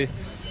 physically,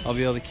 I'll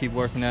be able to keep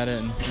working at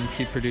it and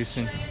keep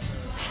producing.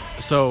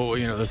 So,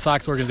 the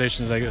Sox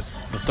organization is, I guess,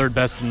 the third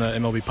best in the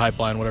MLB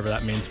pipeline, whatever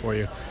that means for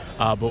you.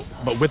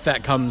 But with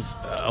that comes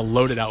a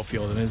loaded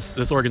outfield, and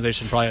this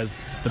organization probably has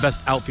the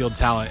best outfield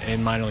talent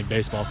in minor league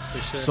baseball. For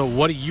sure. So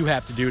what do you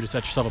have to do to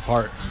set yourself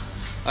apart?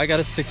 I got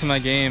to stick to my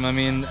game.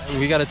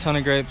 We got a ton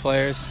of great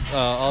players,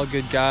 all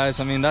good guys.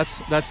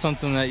 That's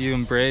something that you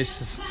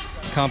embrace, is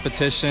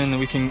competition.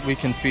 We can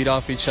feed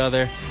off each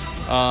other.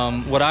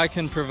 What I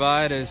can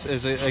provide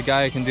is a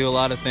guy who can do a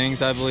lot of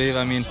things, I believe.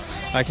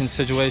 I can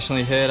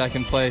situationally hit. I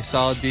can play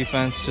solid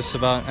defense just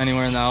about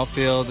anywhere in the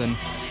outfield, and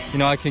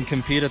I can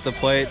compete at the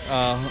plate.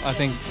 I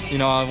think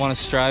I want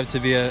to strive to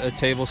be a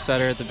table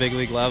setter at the big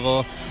league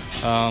level.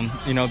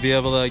 Be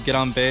able to get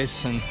on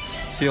base and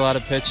see a lot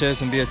of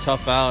pitches and be a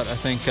tough out. I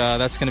think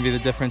that's going to be the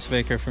difference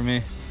maker for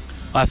me.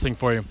 Last thing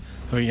for you,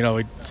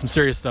 some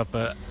serious stuff,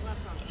 but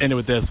end it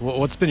with this.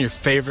 What's been your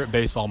favorite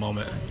baseball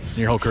moment in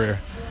your whole career?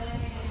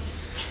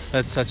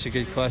 That's such a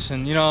good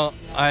question.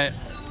 I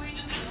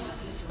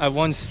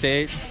won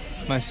state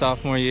my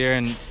sophomore year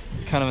and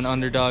kind of an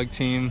underdog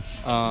team.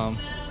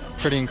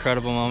 Pretty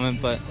incredible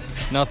moment, but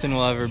nothing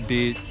will ever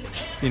beat,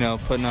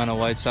 putting on a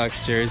White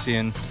Sox jersey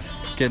and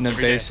getting a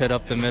base hit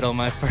up the middle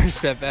my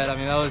first at bat.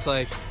 That was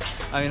like,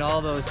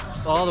 all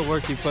the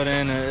work you put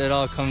in, it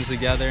all comes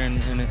together, and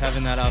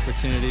having that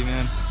opportunity,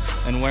 man,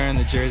 and wearing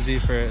the jersey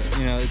for,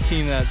 a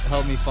team that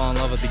helped me fall in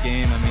love with the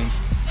game.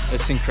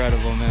 It's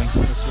incredible, man.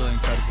 It's really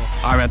incredible.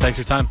 All right, man. Thanks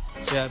for your time.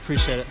 Yeah, I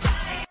appreciate it.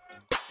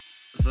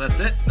 So that's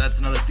it. That's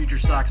another Future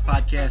Sox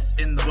podcast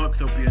in the books.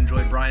 Hope you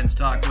enjoyed Brian's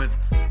talk with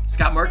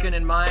Scott Merkin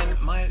and my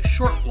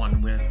short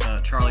one with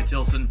Charlie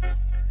Tilson.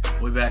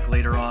 We'll be back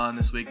later on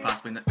this week,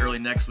 possibly early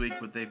next week,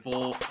 with a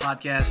full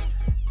podcast.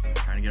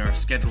 Try trying to get our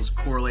schedules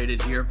correlated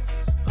here.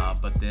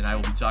 But then I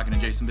will be talking to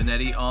Jason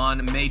Benetti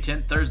on May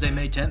 10th, Thursday,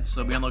 May 10th.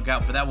 So be on the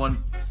lookout for that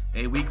one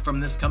a week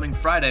from this coming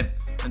Friday.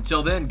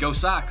 Until then, go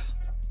Sox!